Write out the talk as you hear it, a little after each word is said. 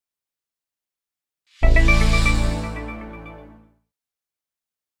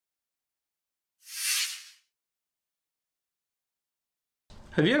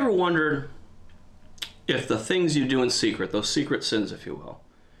Have you ever wondered if the things you do in secret, those secret sins, if you will,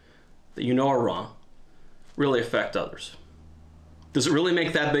 that you know are wrong, really affect others? Does it really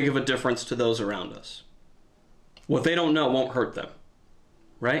make that big of a difference to those around us? What they don't know won't hurt them,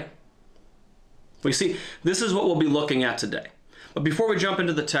 right? We see, this is what we'll be looking at today. But before we jump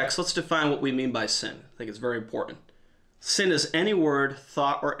into the text, let's define what we mean by sin. I think it's very important. Sin is any word,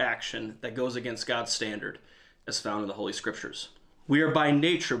 thought, or action that goes against God's standard as found in the Holy Scriptures. We are by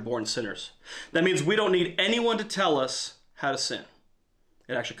nature born sinners. That means we don't need anyone to tell us how to sin.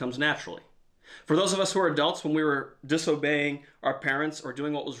 It actually comes naturally. For those of us who are adults, when we were disobeying our parents or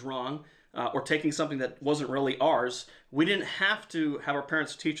doing what was wrong, or taking something that wasn't really ours, we didn't have to have our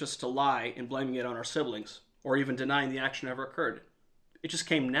parents teach us to lie and blaming it on our siblings, or even denying the action ever occurred. It just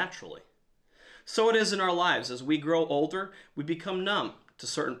came naturally. So it is in our lives. As we grow older, we become numb to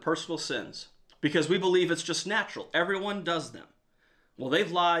certain personal sins because we believe it's just natural. Everyone does them. Well,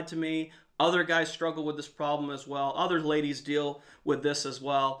 they've lied to me. Other guys struggle with this problem as well. Other ladies deal with this as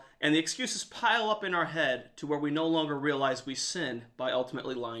well. And the excuses pile up in our head to where we no longer realize we sin by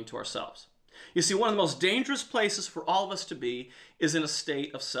ultimately lying to ourselves. You see, one of the most dangerous places for all of us to be is in a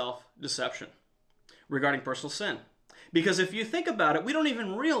state of self-deception regarding personal sin. Because if you think about it, we don't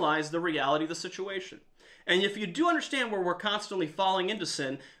even realize the reality of the situation. And if you do understand where we're constantly falling into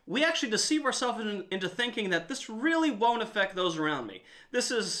sin, we actually deceive ourselves into thinking that this really won't affect those around me. This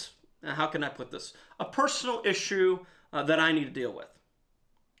is, how can I put this, a personal issue that I need to deal with.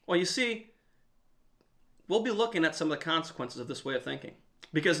 Well, you see, we'll be looking at some of the consequences of this way of thinking.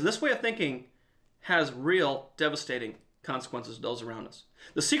 Because this way of thinking has real devastating consequences to those around us.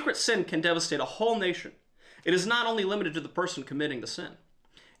 The secret sin can devastate a whole nation. It is not only limited to the person committing the sin.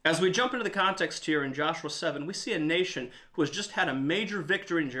 As we jump into the context here in Joshua 7, we see a nation who has just had a major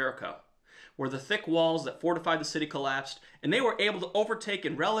victory in Jericho, where the thick walls that fortified the city collapsed, and they were able to overtake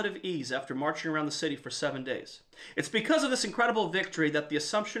in relative ease after marching around the city for 7 days. It's because of this incredible victory that the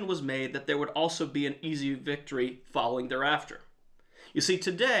assumption was made that there would also be an easy victory following thereafter. You see,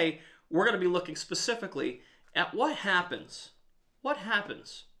 today, we're going to be looking specifically at what happens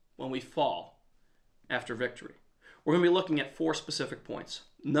when we fall after victory. We're going to be looking at 4 specific points.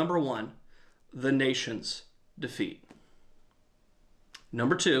 Number 1, the nation's defeat.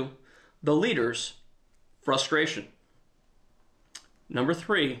 Number 2, the leader's frustration. Number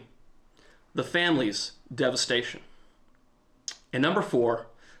 3, the family's devastation. And number 4,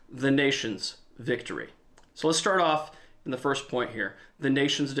 the nation's victory. So let's start off in the first point here, the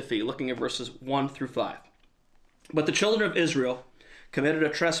nation's defeat, looking at verses 1 through 5. But the children of Israel committed a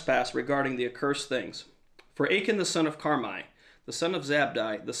trespass regarding the accursed things. For Achan the son of Carmi, the son of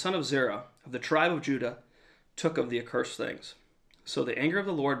Zabdi, the son of Zerah, of the tribe of Judah, took of the accursed things. So the anger of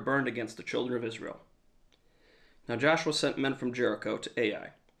the Lord burned against the children of Israel. Now Joshua sent men from Jericho to Ai,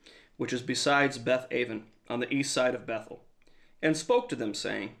 which is besides Beth-aven, on the east side of Bethel, and spoke to them,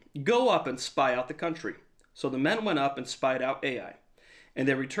 saying, Go up and spy out the country. So the men went up and spied out Ai. And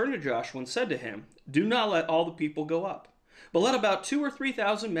they returned to Joshua and said to him, Do not let all the people go up, but let about 2,000 or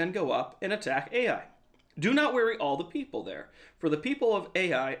 3,000 men go up and attack Ai. Do not weary all the people there, for the people of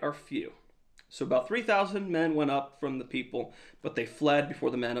Ai are few. So about 3,000 men went up from the people, but they fled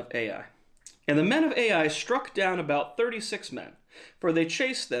before the men of Ai. And the men of Ai struck down about 36 men, for they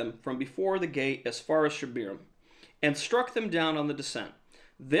chased them from before the gate as far as Shebarim, and struck them down on the descent.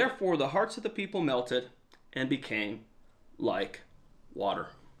 Therefore the hearts of the people melted and became like water.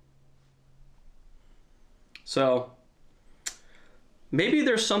 So, maybe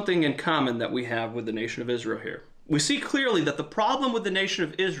there's something in common that we have with the nation of Israel here. We see clearly that the problem with the nation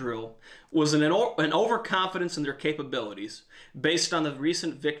of Israel was an overconfidence in their capabilities based on the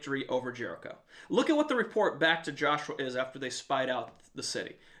recent victory over Jericho. Look at what the report back to Joshua is after they spied out the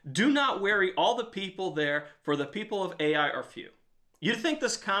city. Do not weary all the people there, for the people of Ai are few. You'd think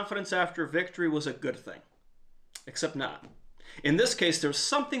this confidence after victory was a good thing, except not. In this case, there's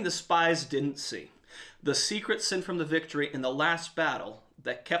something the spies didn't see. The secret sin from the victory in the last battle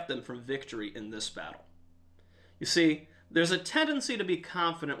that kept them from victory in this battle. You see, there's a tendency to be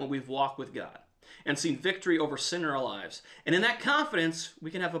confident when we've walked with God and seen victory over sin in our lives. And in that confidence,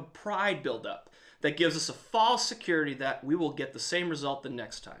 we can have a pride build up that gives us a false security that we will get the same result the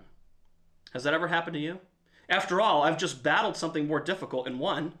next time. Has that ever happened to you? After all, I've just battled something more difficult and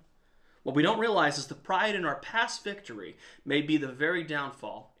won. What we don't realize is the pride in our past victory may be the very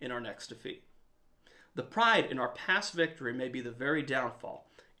downfall in our next defeat. The pride in our past victory may be the very downfall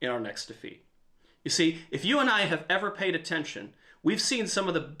in our next defeat. You see, if you and I have ever paid attention, we've seen some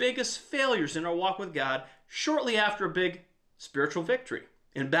of the biggest failures in our walk with God shortly after a big spiritual victory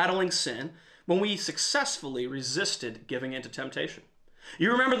in battling sin when we successfully resisted giving in to temptation.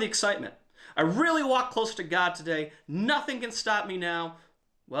 You remember the excitement. I really walk close to God today. Nothing can stop me now.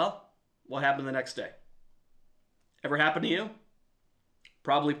 Well, what happened the next day? Ever happened to you?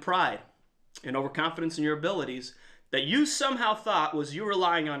 Probably pride and overconfidence in your abilities that you somehow thought was you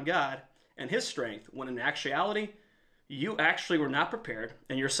relying on God and His strength, when in actuality, you actually were not prepared,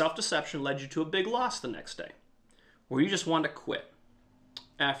 and your self-deception led you to a big loss the next day, where you just wanted to quit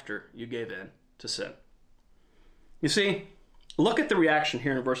after you gave in to sin. You see, look at the reaction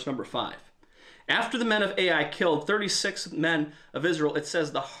here in verse number 5. After the men of Ai killed 36 men of Israel, it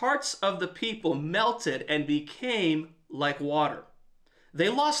says, the hearts of the people melted and became like water. They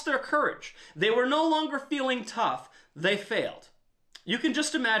lost their courage. They were no longer feeling tough. They failed. You can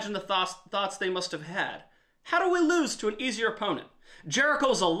just imagine the thoughts they must have had. How do we lose to an easier opponent? Jericho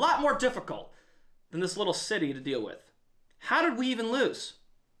is a lot more difficult than this little city to deal with. How did we even lose?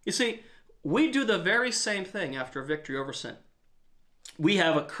 You see, we do the very same thing after a victory over sin. We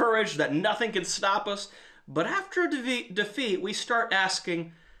have a courage that nothing can stop us, but after a defeat, we start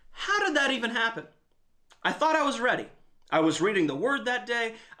asking, how did that even happen? I thought I was ready. I was reading the Word that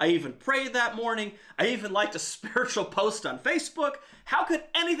day. I even prayed that morning. I even liked a spiritual post on Facebook. How could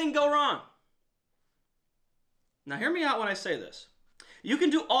anything go wrong? Now hear me out when I say this. You can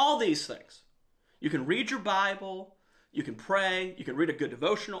do all these things. You can read your Bible, you can pray, you can read a good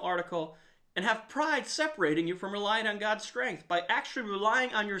devotional article, and have pride separating you from relying on God's strength by actually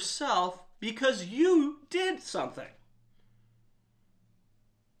relying on yourself because you did something.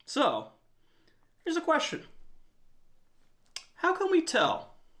 So, here's a question. How can we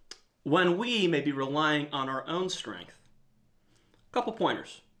tell when we may be relying on our own strength? A couple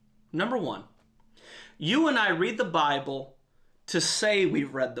pointers. Number one, you and I read the Bible to say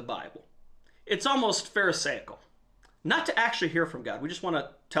we've read the Bible. It's almost pharisaical. Not to actually hear from God. We just want to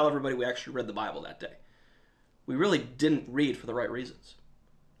tell everybody we actually read the Bible that day. We really didn't read for the right reasons.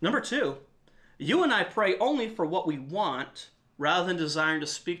 Number two, you and I pray only for what we want rather than desiring to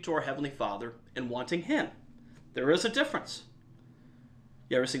speak to our Heavenly Father and wanting Him. There is a difference.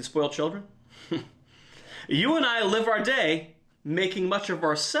 You ever seen spoiled children? You and I live our day making much of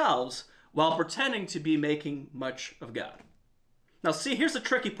ourselves while pretending to be making much of God. Now see, here's the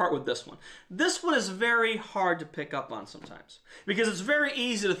tricky part with this one. This one is very hard to pick up on sometimes because it's very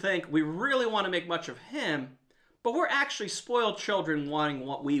easy to think we really want to make much of Him, but we're actually spoiled children wanting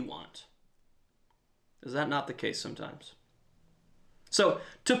what we want. Is that not the case sometimes? So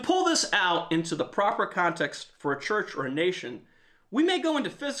to pull this out into the proper context for a church or a nation, we may go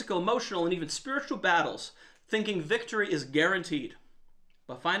into physical, emotional, and even spiritual battles thinking victory is guaranteed,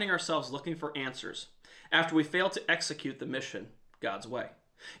 but finding ourselves looking for answers after we fail to execute the mission God's way.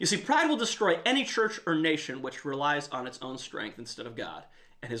 You see, pride will destroy any church or nation which relies on its own strength instead of God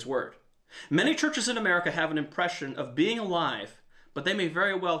and His Word. Many churches in America have an impression of being alive, but they may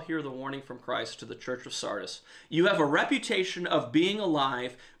very well hear the warning from Christ to the church of Sardis. You have a reputation of being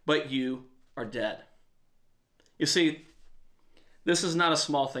alive, but you are dead. You see, this is not a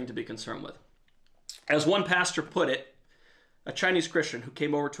small thing to be concerned with. As one pastor put it, a Chinese Christian who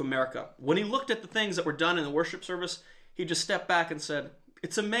came over to America, when he looked at the things that were done in the worship service, he just stepped back and said,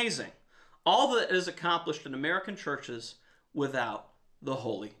 it's amazing, all that is accomplished in American churches without the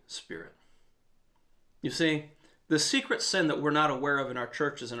Holy Spirit. You see, the secret sin that we're not aware of in our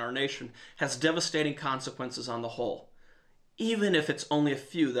churches and our nation has devastating consequences on the whole, even if it's only a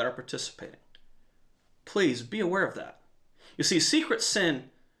few that are participating. Please be aware of that. You see, secret sin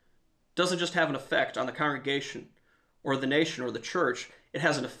doesn't just have an effect on the congregation or the nation or the church, it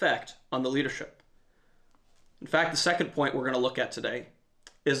has an effect on the leadership. In fact, the second point we're going to look at today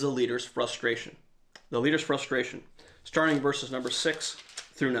is the leader's frustration. The leader's frustration, starting in verses number 6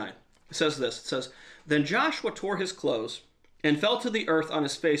 through 9. It says this, it says, Then Joshua tore his clothes and fell to the earth on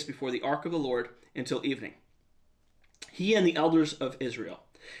his face before the ark of the Lord until evening, he and the elders of Israel,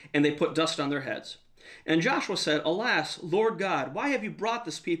 and they put dust on their heads. And Joshua said, Alas, Lord God, why have you brought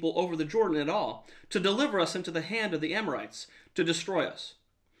this people over the Jordan at all, to deliver us into the hand of the Amorites, to destroy us?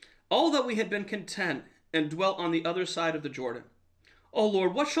 All that we had been content and dwelt on the other side of the Jordan. O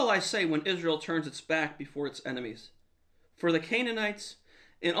Lord, what shall I say when Israel turns its back before its enemies? For the Canaanites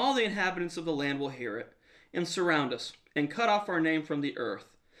and all the inhabitants of the land will hear it, and surround us, and cut off our name from the earth.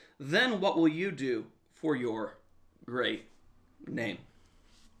 Then what will you do for your great name?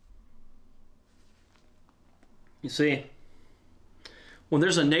 You see, when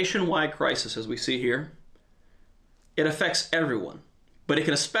there's a nationwide crisis, as we see here, it affects everyone, but it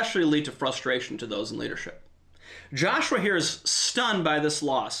can especially lead to frustration to those in leadership. Joshua here is stunned by this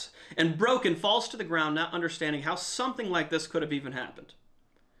loss and broken, falls to the ground, not understanding how something like this could have even happened.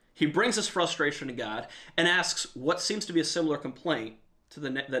 He brings his frustration to God and asks what seems to be a similar complaint to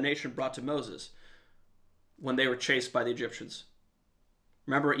the nation brought to Moses when they were chased by the Egyptians.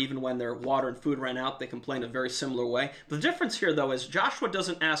 Remember, even when their water and food ran out, they complained a very similar way. The difference here, though, is Joshua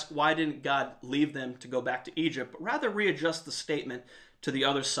doesn't ask why didn't God leave them to go back to Egypt, but rather readjust the statement to the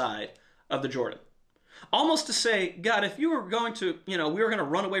other side of the Jordan. Almost to say, God, if you were going to, we were going to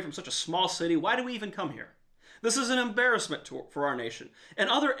run away from such a small city, why do we even come here? This is an embarrassment for our nation. And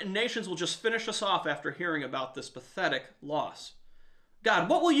other nations will just finish us off after hearing about this pathetic loss. God,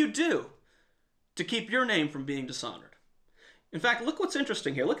 what will you do to keep your name from being dishonored? In fact, look what's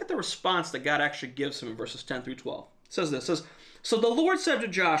interesting here. Look at the response that God actually gives him in verses 10 through 12. It says this, So the Lord said to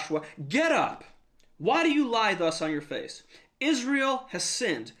Joshua, Get up. Why do you lie thus on your face? Israel has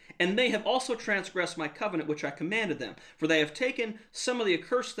sinned, and they have also transgressed my covenant which I commanded them. For they have taken some of the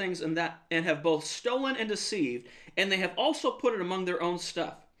accursed things and have both stolen and deceived, and they have also put it among their own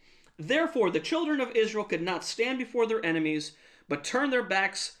stuff. Therefore the children of Israel could not stand before their enemies, but turned their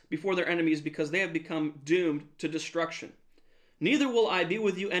backs before their enemies, because they have become doomed to destruction. Neither will I be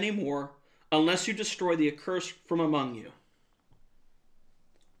with you any more, unless you destroy the accursed from among you.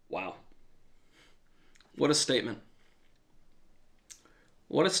 Wow. What a statement.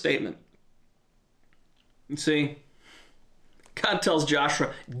 What a statement. You see, God tells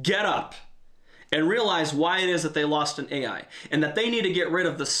Joshua, get up and realize why it is that they lost an Ai, and that they need to get rid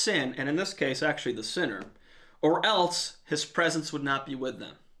of the sin, and in this case, actually the sinner, or else his presence would not be with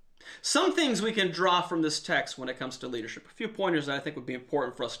them. Some things we can draw from this text when it comes to leadership. A few pointers that I think would be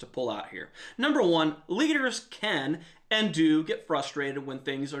important for us to pull out here. Number one, leaders can and do get frustrated when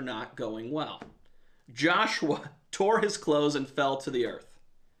things are not going well. Joshua tore his clothes and fell to the earth.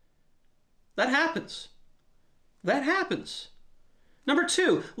 That happens. That happens. Number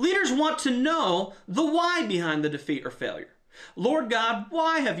two, leaders want to know the why behind the defeat or failure. Lord God,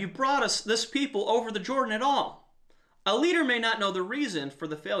 why have you brought us, this people, over the Jordan at all? A leader may not know the reason for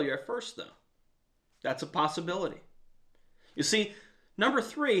the failure at first, though. That's a possibility. You see, number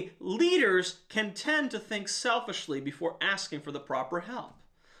three, leaders can tend to think selfishly before asking for the proper help.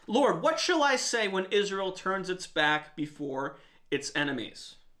 Lord, what shall I say when Israel turns its back before its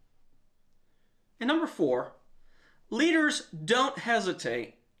enemies? And number four, leaders don't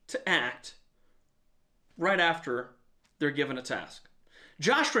hesitate to act right after they're given a task.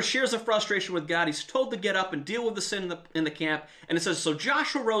 Joshua shares a frustration with God. He's told to get up and deal with the sin in the camp. And it says, so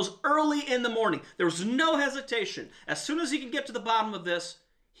Joshua rose early in the morning. There was no hesitation. As soon as he could get to the bottom of this,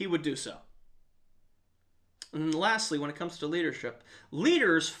 he would do so. And lastly, when it comes to leadership,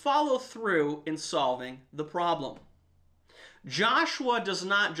 leaders follow through in solving the problem. Joshua does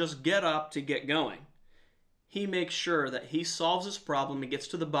not just get up to get going. He makes sure that he solves his problem and gets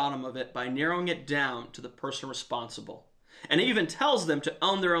to the bottom of it by narrowing it down to the person responsible. And he even tells them to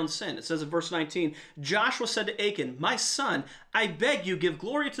own their own sin. It says in verse 19, Joshua said to Achan, my son, I beg you, give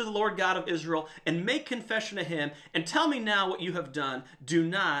glory to the Lord God of Israel and make confession to him, and tell me now what you have done. Do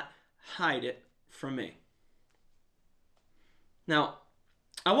not hide it from me. Now,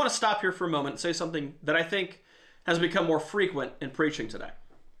 I want to stop here for a moment and say something that I think has become more frequent in preaching today.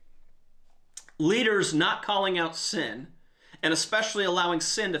 Leaders not calling out sin, and especially allowing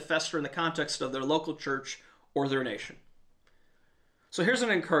sin to fester in the context of their local church or their nation. So here's an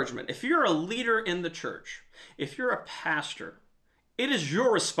encouragement. If you're a leader in the church, if you're a pastor, it is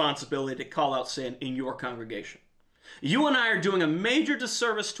your responsibility to call out sin in your congregation. You and I are doing a major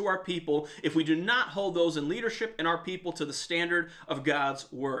disservice to our people if we do not hold those in leadership and our people to the standard of God's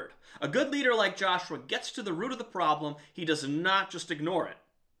word. A good leader like Joshua gets to the root of the problem. He does not just ignore it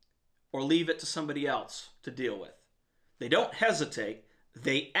or leave it to somebody else to deal with. They don't hesitate,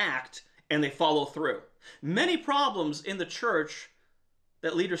 they act, and they follow through. Many problems in the church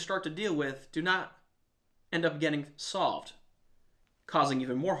that leaders start to deal with do not end up getting solved, causing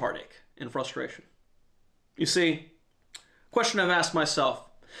even more heartache and frustration. You see, question I've asked myself,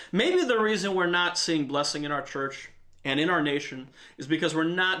 maybe the reason we're not seeing blessing in our church and in our nation is because we're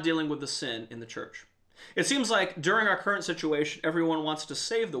not dealing with the sin in the church. It seems like during our current situation, everyone wants to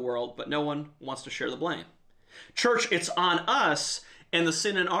save the world, but no one wants to share the blame. Church, it's on us and the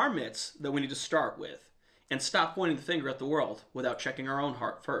sin in our midst that we need to start with and stop pointing the finger at the world without checking our own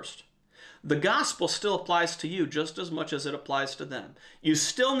heart first. The gospel still applies to you just as much as it applies to them. You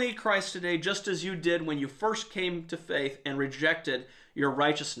still need Christ today just as you did when you first came to faith and rejected your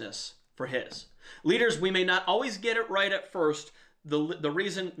righteousness for his. Leaders, we may not always get it right at first. The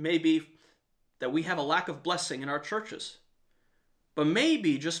reason may be that we have a lack of blessing in our churches. But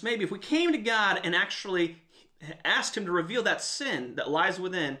maybe, just maybe, if we came to God and actually asked him to reveal that sin that lies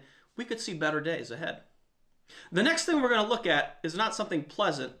within, we could see better days ahead. The next thing we're going to look at is not something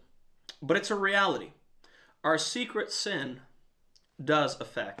pleasant, but it's a reality. Our secret sin does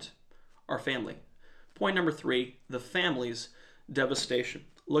affect our family. Point number 3, the family's devastation.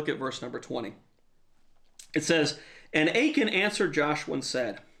 Look at verse number 20. It says, "And Achan answered Joshua and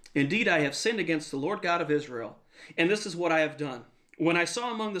said, Indeed, I have sinned against the Lord God of Israel, and this is what I have done. When I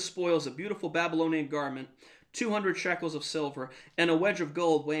saw among the spoils a beautiful Babylonian garment, 200 shekels of silver, and a wedge of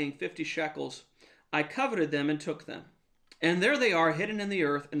gold weighing 50 shekels, I coveted them and took them. And there they are hidden in the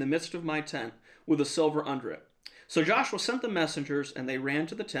earth in the midst of my tent, with the silver under it. So Joshua sent the messengers, and they ran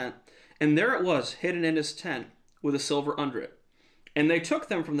to the tent, and there it was hidden in his tent, with the silver under it. And they took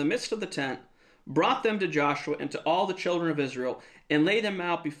them from the midst of the tent, brought them to Joshua and to all the children of Israel, and laid them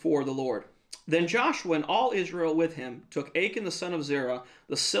out before the Lord. Then Joshua and all Israel with him took Achan the son of Zerah,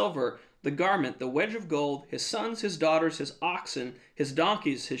 the silver, the garment, the wedge of gold, his sons, his daughters, his oxen, his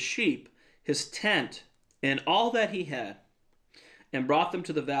donkeys, his sheep, his tent, and all that he had, and brought them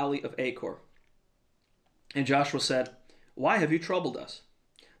to the valley of Achor. And Joshua said, Why have you troubled us?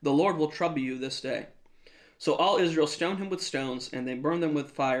 The Lord will trouble you this day. So all Israel stoned him with stones, and they burned them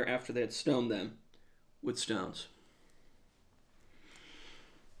with fire after they had stoned them with stones."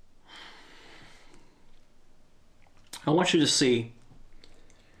 I want you to see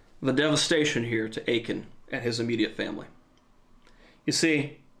the devastation here to Achan and his immediate family. You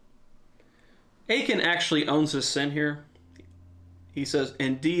see, Achan actually owns his sin here. He says,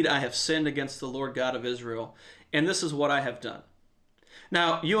 Indeed, I have sinned against the Lord God of Israel, and this is what I have done.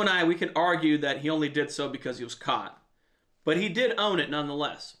 Now, you and I, we can argue that he only did so because he was caught, but he did own it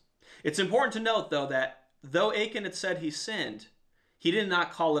nonetheless. It's important to note, though, that though Achan had said he sinned, he did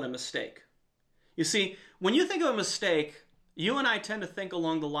not call it a mistake. You see, when you think of a mistake, you and I tend to think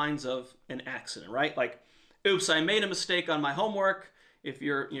along the lines of an accident, right? Like, oops, I made a mistake on my homework. If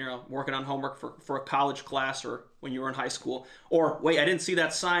you're, working on homework for a college class or when you were in high school. Or, wait, I didn't see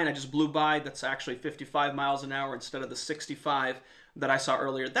that sign. I just blew by. That's actually 55 miles an hour instead of the 65 that I saw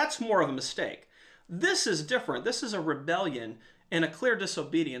earlier. That's more of a mistake. This is different. This is a rebellion and a clear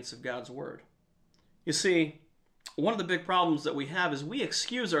disobedience of God's word. You see, one of the big problems that we have is we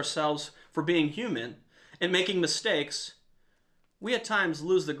excuse ourselves for being human and making mistakes. We at times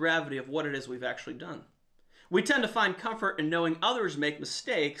lose the gravity of what it is we've actually done. We tend to find comfort in knowing others make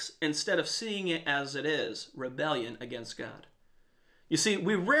mistakes instead of seeing it as it is, rebellion against God. You see,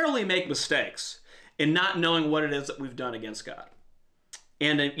 we rarely make mistakes in not knowing what it is that we've done against God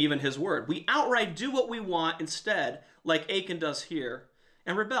and even his word. We outright do what we want instead, like Achan does here,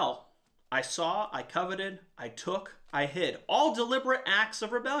 and rebel. I saw, I coveted, I took, I hid. All deliberate acts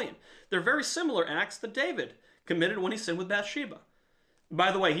of rebellion. They're very similar acts that David committed when he sinned with Bathsheba.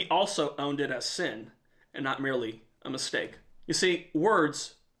 By the way, he also owned it as sin and not merely a mistake. You see,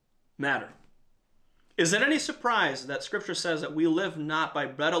 words matter. Is it any surprise that Scripture says that we live not by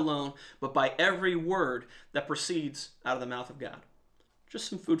bread alone, but by every word that proceeds out of the mouth of God? Just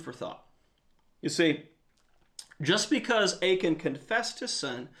some food for thought. You see, just because Achan confessed his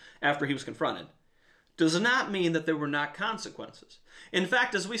sin after he was confronted does not mean that there were not consequences. In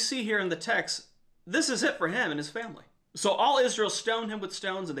fact, as we see here in the text, this is it for him and his family. So all Israel stoned him with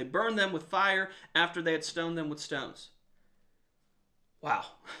stones, and they burned them with fire after they had stoned them with stones. Wow.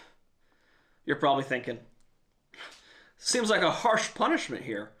 You're probably thinking, seems like a harsh punishment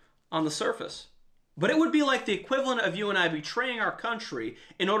here on the surface. But it would be like the equivalent of you and I betraying our country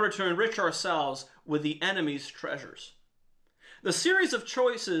in order to enrich ourselves with the enemy's treasures. The series of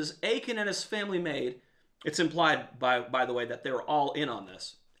choices Achan and his family made, it's implied, by the way, that they were all in on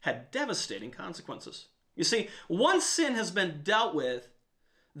this, had devastating consequences. You see, once sin has been dealt with,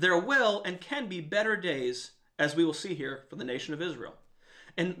 there will and can be better days, as we will see here for the nation of Israel.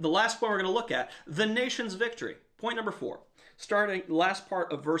 And the last point we're going to look at, the nation's victory. Point number 4, starting the last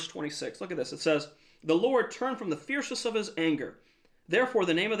part of verse 26. Look at this. It says, The Lord turned from the fierceness of his anger. Therefore,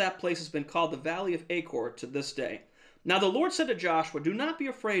 the name of that place has been called the Valley of Achor to this day. Now the Lord said to Joshua, Do not be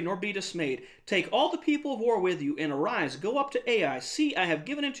afraid nor be dismayed. Take all the people of war with you, and arise, go up to Ai. See, I have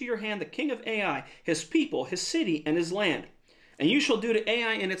given into your hand the king of Ai, his people, his city, and his land. And you shall do to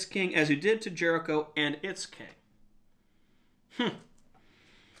Ai and its king as you did to Jericho and its king.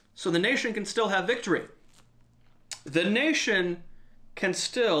 So the nation can still have victory. The nation can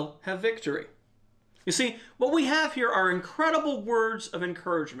still have victory. You see, what we have here are incredible words of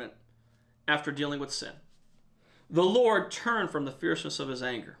encouragement after dealing with sin. The Lord turned from the fierceness of his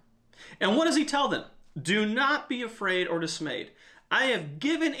anger. And what does he tell them? Do not be afraid or dismayed. I have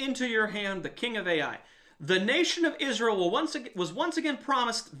given into your hand the king of Ai. The nation of Israel was once again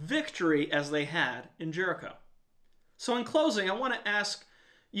promised victory as they had in Jericho. So in closing, I want to ask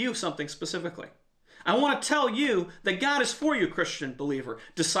you something specifically. I want to tell you that God is for you, Christian believer,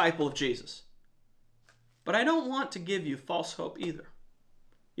 disciple of Jesus. But I don't want to give you false hope either.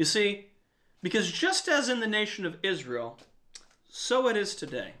 You see, because just as in the nation of Israel, so it is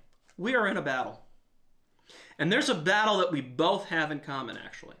today. We are in a battle. And there's a battle that we both have in common,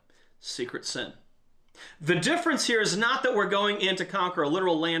 actually. Secret sin. The difference here is not that we're going in to conquer a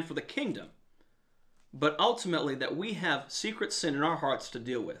literal land for the kingdom, but ultimately that we have secret sin in our hearts to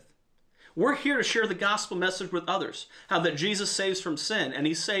deal with. We're here to share the gospel message with others, how that Jesus saves from sin and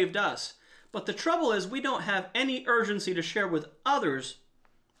he saved us. But the trouble is we don't have any urgency to share with others,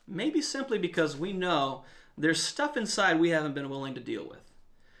 maybe simply because we know there's stuff inside we haven't been willing to deal with.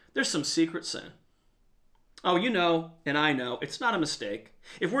 There's some secret sin. Oh, you know, and I know, it's not a mistake.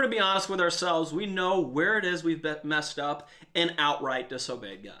 If we're to be honest with ourselves, we know where it is we've messed up and outright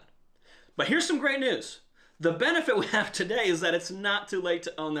disobeyed God. But here's some great news. The benefit we have today is that it's not too late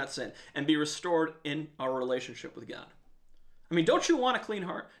to own that sin and be restored in our relationship with God. I mean, don't you want a clean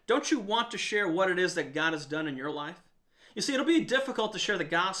heart? Don't you want to share what it is that God has done in your life? You see, it'll be difficult to share the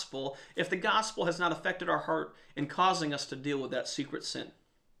gospel if the gospel has not affected our heart in causing us to deal with that secret sin.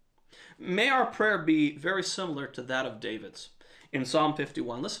 May our prayer be very similar to that of David's. In Psalm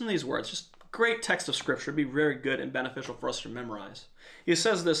 51, listen to these words, just great text of scripture, be very good and beneficial for us to memorize. He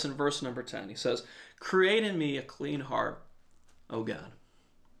says this in verse number 10. He says, "Create in me a clean heart, O God,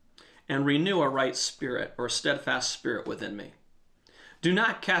 and renew a right spirit or a steadfast spirit within me. Do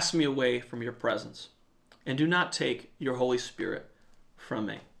not cast me away from your presence, and do not take your Holy Spirit from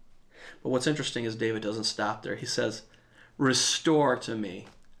me." But what's interesting is David doesn't stop there. He says, "Restore to me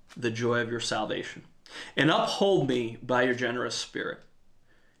the joy of your salvation, and uphold me by your generous spirit."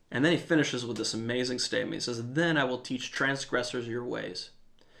 And then he finishes with this amazing statement. He says, "Then I will teach transgressors your ways,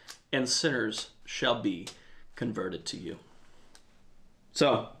 and sinners shall be converted to you."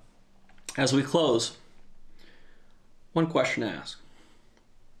 So, as we close, one question to ask.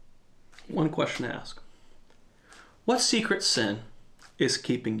 One question to ask. What secret sin is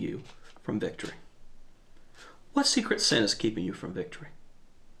keeping you from victory? What secret sin is keeping you from victory?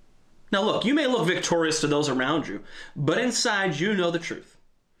 Now look, you may look victorious to those around you, but inside you know the truth.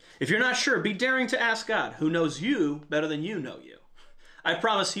 If you're not sure, be daring to ask God, who knows you better than you know you. I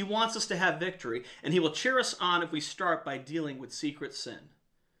promise he wants us to have victory, and he will cheer us on if we start by dealing with secret sin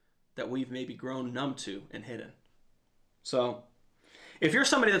that we've maybe grown numb to and hidden. So, if you're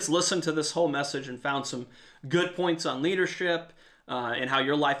somebody that's listened to this whole message and found some good points on leadership and how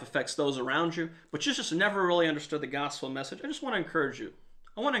your life affects those around you, but you just never really understood the gospel message, I just want to encourage you.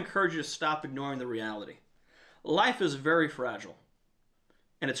 I want to encourage you to stop ignoring the reality. Life is very fragile,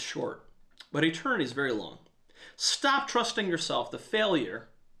 and it's short, but eternity is very long. Stop trusting yourself, the failure,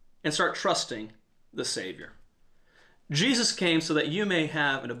 and start trusting the Savior. Jesus came so that you may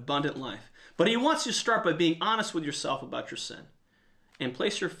have an abundant life, but he wants you to start by being honest with yourself about your sin and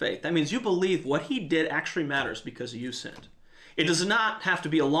place your faith. That means you believe what he did actually matters because you sinned. It does not have to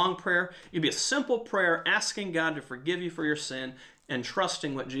be a long prayer. It can be a simple prayer asking God to forgive you for your sin and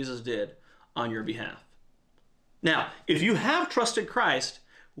trusting what Jesus did on your behalf. Now, if you have trusted Christ,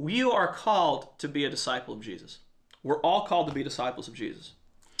 you are called to be a disciple of Jesus. We're all called to be disciples of Jesus.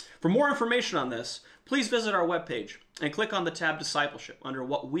 For more information on this, please visit our webpage and click on the tab Discipleship under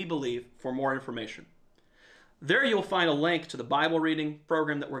What We Believe for more information. There you'll find a link to the Bible reading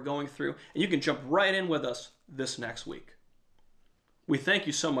program that we're going through, and you can jump right in with us this next week. We thank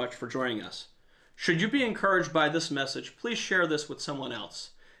you so much for joining us. Should you be encouraged by this message, please share this with someone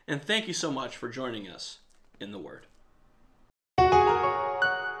else. And thank you so much for joining us in the Word.